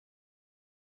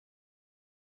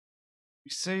We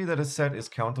say that a set is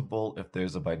countable if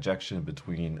there's a bijection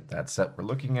between that set we're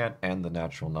looking at and the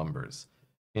natural numbers.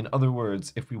 In other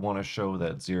words, if we want to show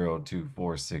that 0, 2,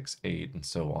 4, 6, 8, and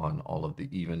so on, all of the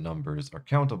even numbers are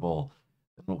countable,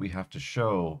 then what we have to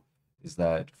show is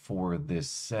that for this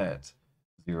set,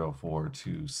 0, 4,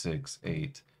 2, 6,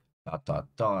 8, dot, dot,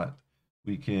 dot,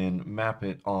 we can map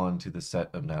it onto the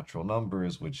set of natural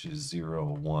numbers, which is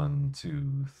 0, 1,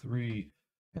 2, 3,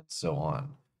 and so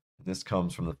on. This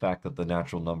comes from the fact that the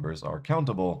natural numbers are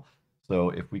countable.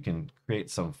 So if we can create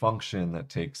some function that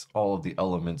takes all of the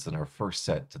elements in our first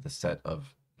set to the set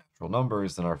of natural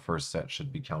numbers, then our first set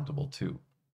should be countable too.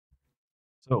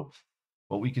 So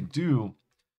what we can do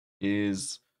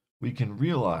is we can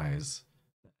realize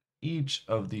each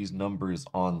of these numbers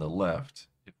on the left,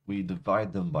 if we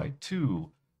divide them by 2,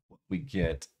 what we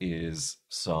get is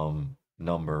some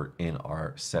number in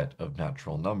our set of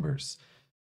natural numbers.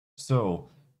 So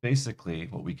basically,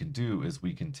 what we can do is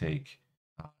we can take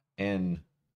n,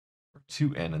 or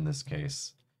 2n in this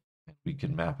case, and we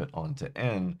can map it onto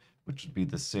n, which would be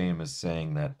the same as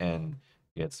saying that n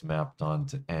gets mapped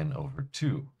onto n over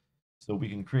 2. So we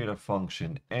can create a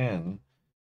function n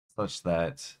such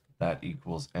that that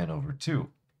equals n over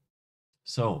 2.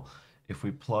 So if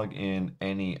we plug in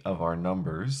any of our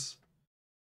numbers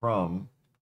from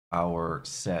our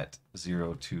set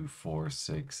 0, 2, 4,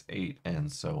 6, 8,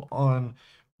 and so on,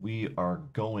 we are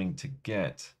going to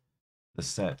get the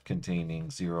set containing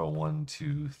 0, 1,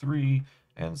 2, 3,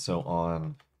 and so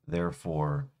on.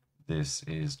 Therefore, this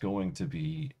is going to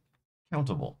be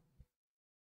countable.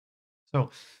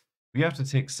 So we have to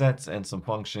take sets and some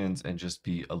functions and just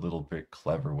be a little bit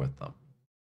clever with them.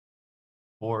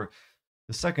 For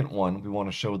the second one, we want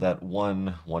to show that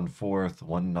 1, 1/4,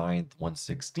 1/9,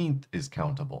 1/16 is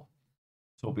countable.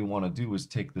 So what we want to do is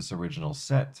take this original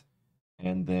set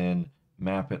and then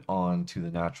map it on to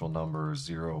the natural numbers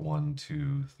 0, 1,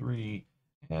 2, 3,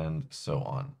 and so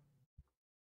on.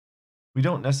 We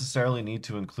don't necessarily need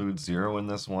to include 0 in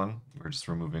this one. We're just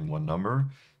removing one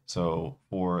number. So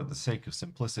for the sake of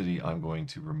simplicity, I'm going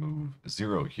to remove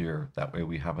 0 here. That way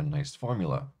we have a nice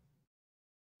formula.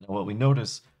 Now what we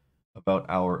notice about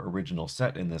our original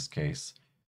set in this case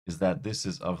is that this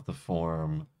is of the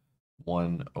form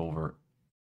 1 over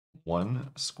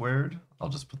 1 squared. I'll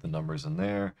just put the numbers in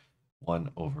there.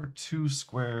 1 over 2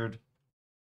 squared,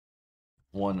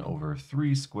 1 over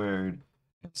 3 squared,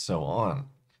 and so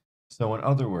on. So in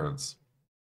other words,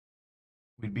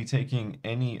 we'd be taking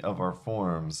any of our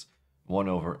forms 1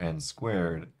 over n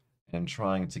squared and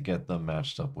trying to get them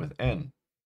matched up with n.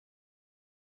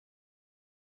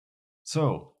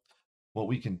 So what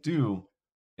we can do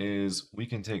is we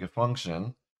can take a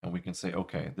function and we can say,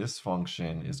 okay, this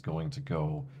function is going to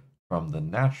go from the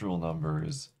natural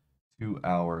numbers to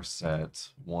our set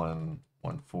 1,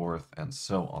 1/4, and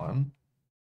so on.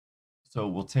 So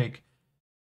we'll take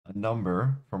a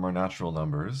number from our natural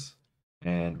numbers,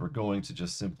 and we're going to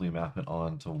just simply map it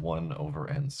on to 1 over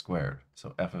n squared.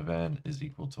 So f of n is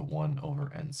equal to 1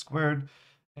 over n squared,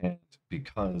 and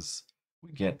because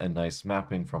we get a nice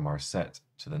mapping from our set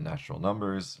to the natural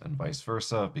numbers and vice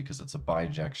versa, because it's a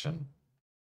bijection,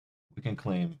 we can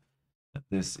claim that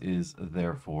this is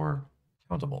therefore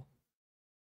countable.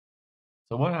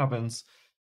 So what happens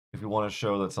if we want to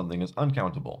show that something is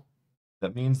uncountable?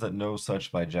 That means that no such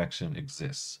bijection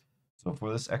exists. So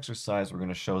for this exercise, we're going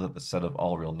to show that the set of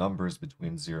all real numbers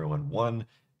between 0 and 1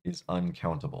 is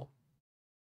uncountable.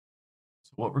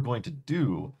 So what we're going to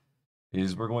do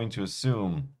is we're going to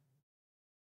assume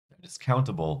that it's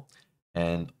countable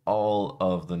and all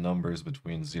of the numbers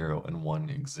between 0 and 1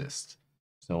 exist.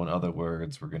 So in other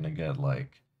words, we're going to get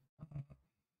like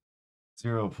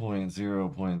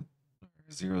 0.0.0001,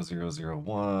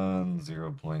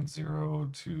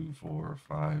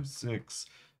 0.02456.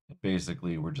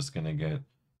 Basically, we're just going to get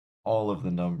all of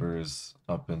the numbers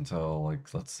up until,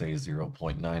 like, let's say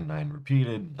 0.99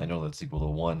 repeated. I know that's equal to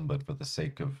 1, but for the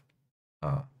sake of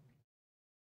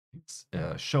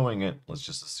showing it, let's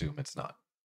just assume it's not.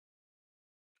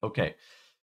 Okay,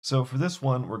 so for this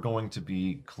one, we're going to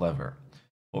be clever.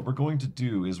 What we're going to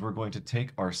do is we're going to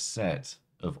take our set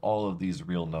of all of these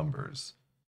real numbers.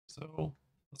 So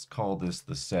let's call this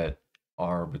the set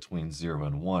R between 0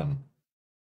 and 1.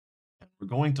 And we're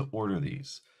going to order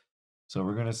these. So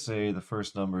we're going to say the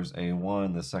first number is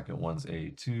A1, the second one's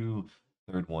A2,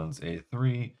 third one's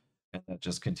A3, and that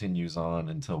just continues on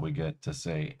until we get to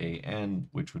say AN,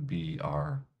 which would be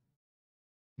our,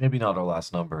 maybe not our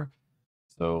last number.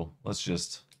 So let's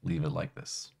just leave it like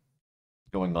this,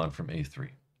 going on from A3.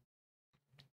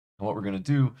 And what we're going to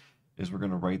do is we're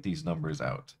going to write these numbers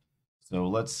out. So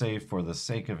let's say for the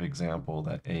sake of example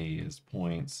that A is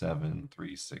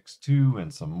 0.7362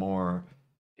 and some more,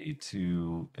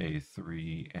 A2,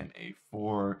 A3, and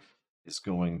A4 is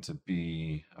going to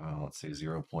be, let's say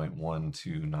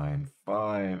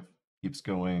 0.1295, keeps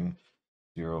going,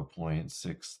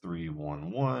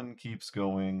 0.6311 keeps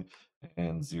going,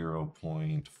 and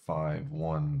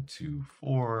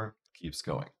 0.5124 keeps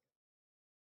going.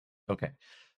 Okay,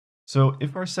 so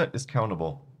if our set is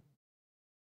countable,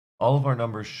 all of our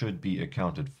numbers should be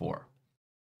accounted for.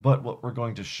 But what we're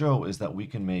going to show is that we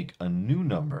can make a new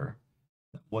number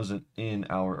that wasn't in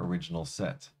our original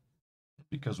set.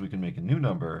 Because we can make a new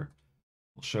number,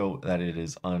 we'll show that it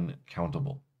is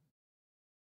uncountable.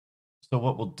 So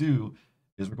what we'll do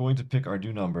is we're going to pick our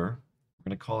new number, we're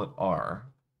going to call it R,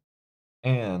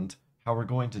 and how we're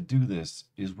going to do this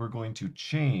is we're going to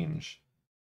change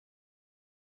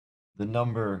the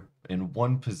number in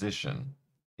one position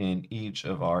in each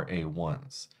of our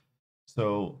A1s.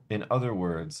 So in other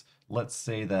words, let's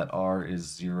say that R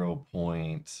is 0.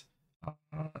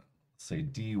 Say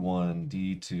D1,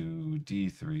 D2,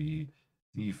 D3,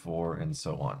 D4, and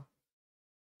so on.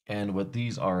 And what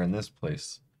these are in this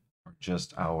place are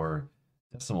just our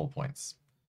decimal points.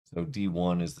 So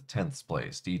D1 is the 10th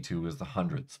place, D2 is the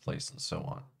 100th place, and so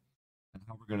on. And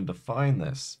how we're going to define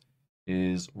this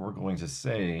is we're going to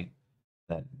say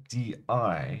that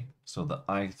DI, so the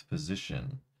ith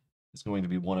position, is going to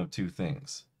be one of two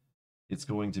things. It's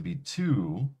going to be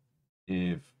 2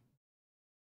 if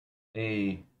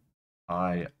AII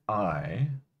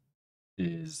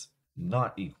is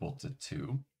not equal to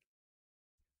 2.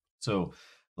 So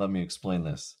let me explain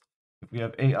this. If we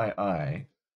have AII,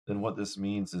 then what this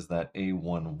means is that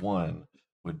A11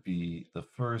 would be the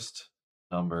first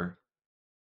number,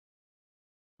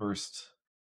 first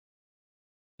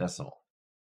decimal.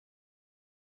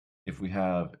 If we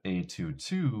have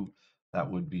A22, that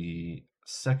would be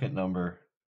second number,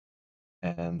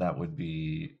 and that would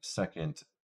be second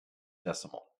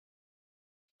decimal.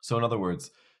 So in other words,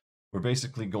 we're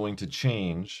basically going to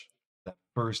change that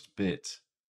first bit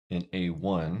in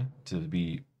A1 to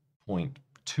be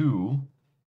 0.2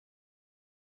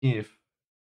 if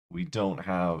we don't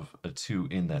have a 2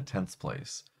 in that 10th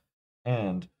place.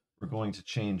 And we're going to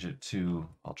change it to,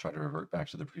 I'll try to revert back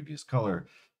to the previous color,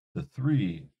 the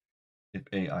 3 if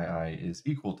AII is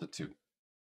equal to 2.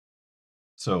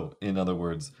 So in other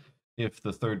words, if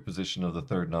the third position of the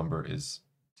third number is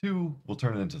 2, we'll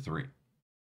turn it into 3.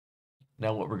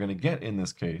 Now what we're going to get in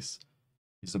this case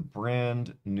is a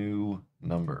brand new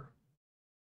number.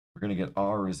 We're going to get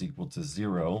R is equal to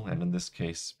 0, and in this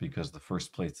case, because the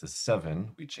first place is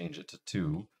 7, we change it to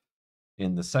 2.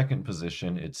 In the second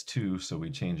position, it's 2, so we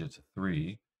change it to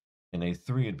 3. In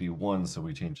A3, it'd be 1, so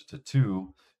we change it to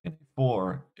 2. In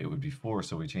A4, it would be 4,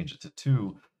 so we change it to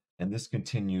 2. And this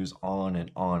continues on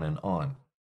and on and on.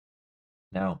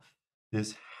 Now,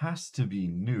 this has to be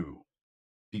new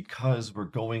because we're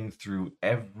going through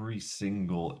every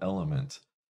single element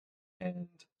and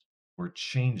we're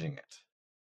changing it.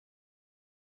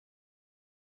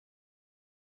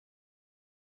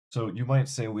 So you might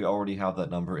say we already have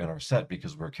that number in our set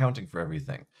because we're accounting for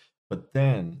everything. But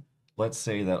then let's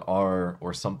say that R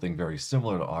or something very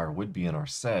similar to R would be in our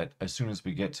set. As soon as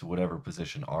we get to whatever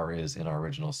position R is in our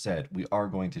original set, we are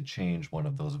going to change one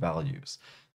of those values.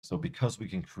 So because we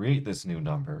can create this new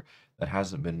number that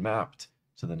hasn't been mapped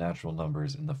to the natural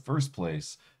numbers in the first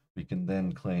place, we can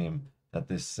then claim that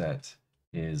this set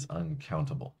is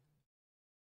uncountable.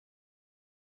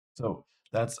 So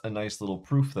that's a nice little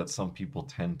proof that some people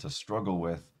tend to struggle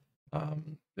with,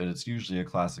 that it's usually a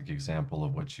classic example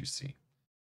of what you see.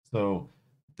 So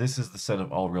this is the set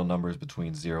of all real numbers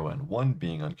between 0 and 1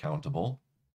 being uncountable.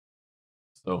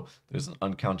 So there's an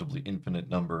uncountably infinite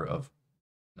number of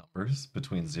numbers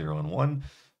between 0 and 1,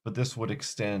 but this would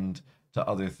extend to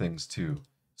other things too.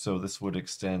 So this would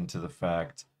extend to the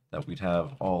fact that we'd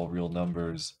have all real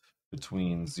numbers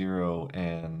between 0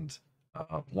 and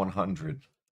 100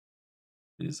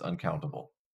 is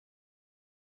uncountable.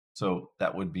 So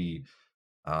that would be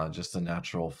just a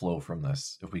natural flow from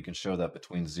this. If we can show that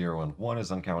between 0 and 1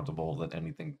 is uncountable, then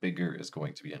anything bigger is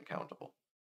going to be uncountable.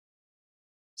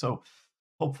 So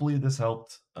hopefully this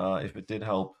helped. If it did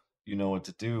help, you know what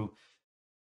to do. You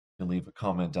can leave a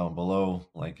comment down below,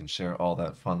 like and share all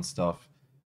that fun stuff.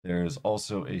 There's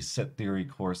also a set theory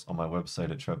course on my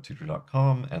website at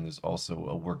trevtutor.com, and there's also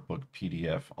a workbook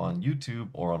PDF on YouTube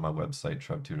or on my website,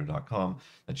 trevtutor.com,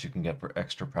 that you can get for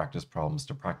extra practice problems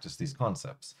to practice these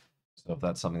concepts. So if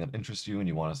that's something that interests you and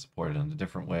you want to support it in a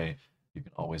different way, you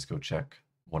can always go check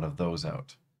one of those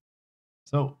out.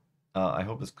 So I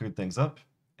hope this cleared things up,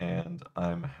 and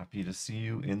I'm happy to see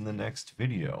you in the next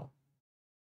video.